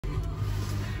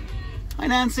Hi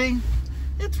Nancy,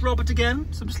 it's Robert again.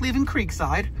 So I'm just leaving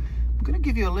Creekside. I'm going to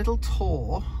give you a little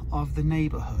tour of the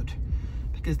neighbourhood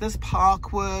because this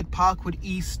Parkwood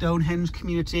East Stonehenge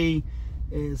community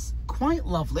is quite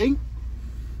lovely.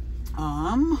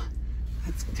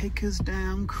 Let's take us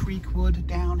down Creekwood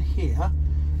down here,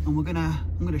 and I'm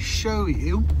gonna show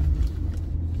you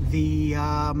the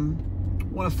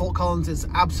one of Fort Collins'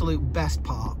 absolute best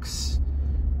parks.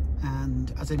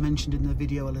 And as I mentioned in the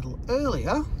video a little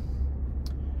earlier,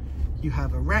 you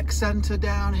have a rec centre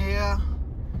down here.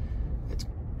 It's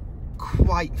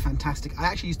quite fantastic. I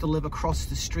actually used to live across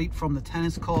the street from the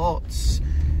tennis courts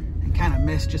and kind of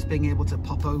miss just being able to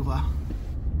pop over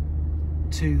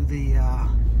to the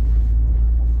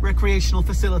recreational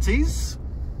facilities.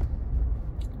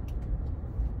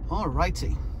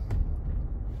 Alrighty.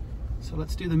 So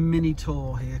let's do the mini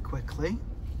tour here quickly.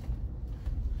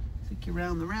 Take you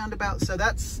around the roundabout. So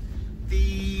that's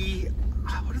the,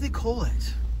 what do they call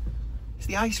it? It's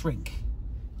the ice rink.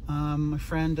 My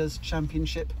friend does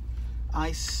championship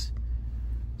ice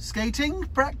skating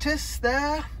practice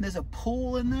there. There's a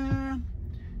pool in there.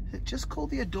 Is it just called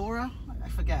the Adora? I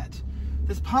forget.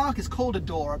 This park is called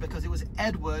Adora because it was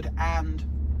Edward and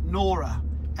Nora.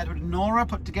 Edward and Nora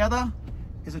put together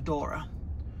is Adora.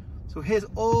 So here's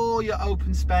all your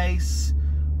open space.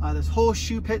 There's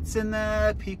horseshoe pits in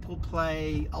there. People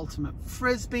play ultimate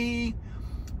frisbee,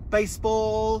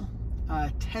 baseball,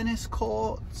 tennis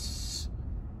courts.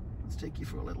 Let's take you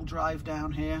for a little drive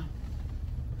down here.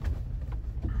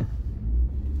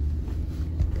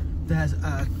 There's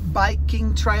a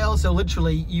biking trail. So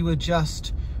literally you would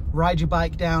just ride your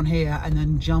bike down here and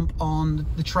then jump on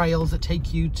the trails that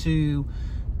take you to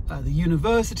the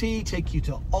university, take you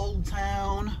to Old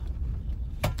Town.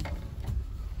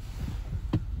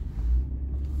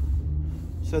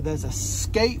 So there's a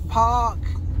skate park.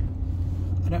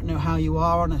 I don't know how you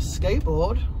are on a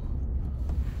skateboard.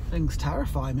 Things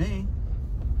terrify me.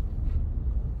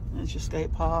 There's your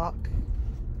skate park.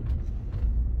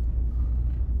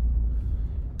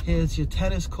 Here's your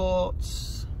tennis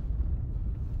courts.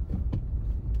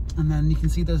 And then you can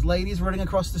see those ladies running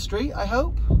across the street, I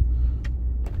hope.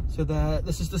 So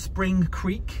this is the Spring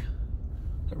Creek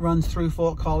that runs through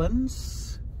Fort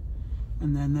Collins.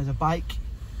 And then there's a bike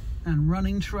and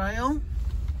running trail.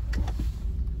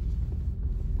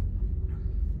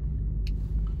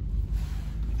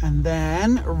 And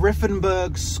then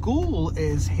Riffenberg School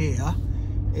is here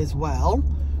as well,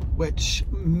 which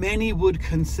many would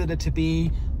consider to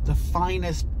be the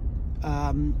finest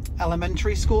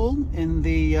elementary school in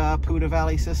the Poudre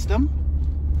Valley system.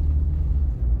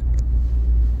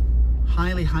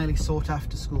 Highly, highly sought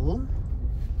after school.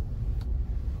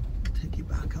 Take you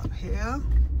back up here.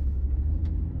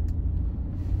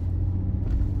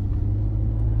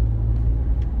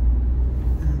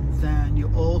 And then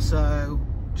you're also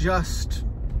just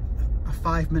a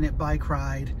 5-minute bike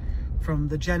ride from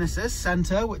the Genesis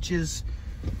Centre, which is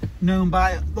known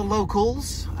by the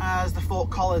locals as the Fort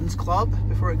Collins Club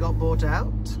before it got bought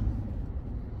out.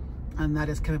 And that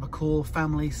is kind of a cool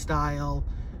family style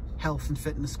health and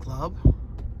fitness club.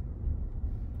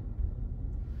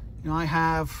 You know, I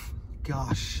have,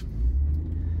 gosh,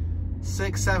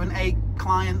 6, 7, 8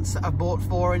 clients that I've bought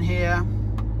for in here.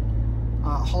 A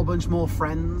whole bunch more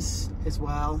friends as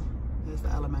well. There's the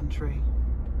elementary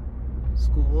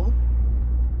school.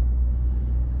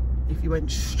 If you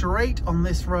went straight on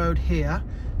this road here,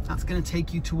 that's going to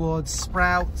take you towards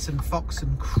Sprouts and Fox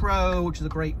and Crow, which is a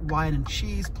great wine and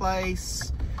cheese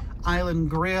place.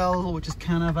 Island Grill, which is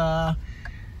kind of a,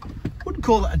 wouldn't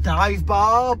call it a dive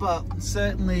bar, but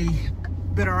certainly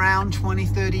been around 20,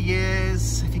 30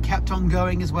 years. If you kept on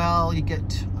going as well, you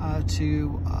get to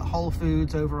Whole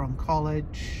Foods over on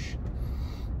College.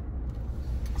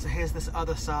 So here's this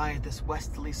other side, this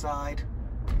westerly side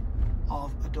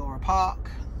of Adora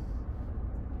Park.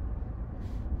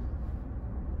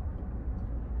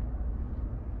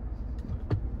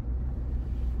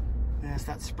 There's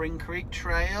that Spring Creek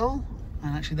trail,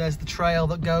 and actually there's the trail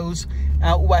that goes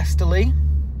out westerly.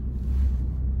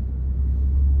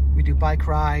 We do bike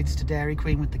rides to Dairy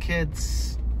Queen with the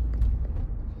kids.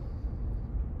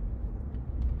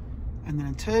 And then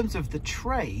in terms of the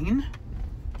train,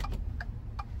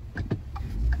 you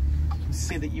can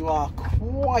see that you are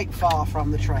quite far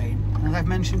from the train. And as I've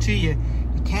mentioned to you,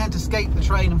 you can't escape the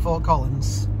train in Fort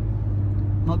Collins.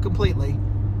 Not completely.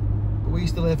 We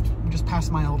used to live just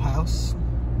past my old house.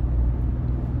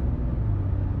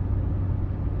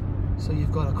 So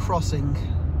you've got a crossing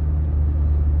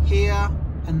here,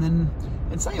 and then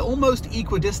I'd say almost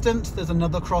equidistant, there's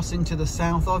another crossing to the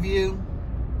south of you.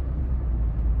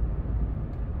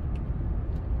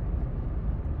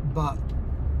 but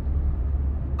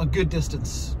a good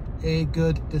distance. A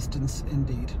good distance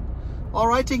indeed.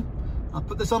 Alrighty, I'll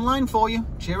put this online for you.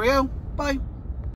 Cheerio. Bye.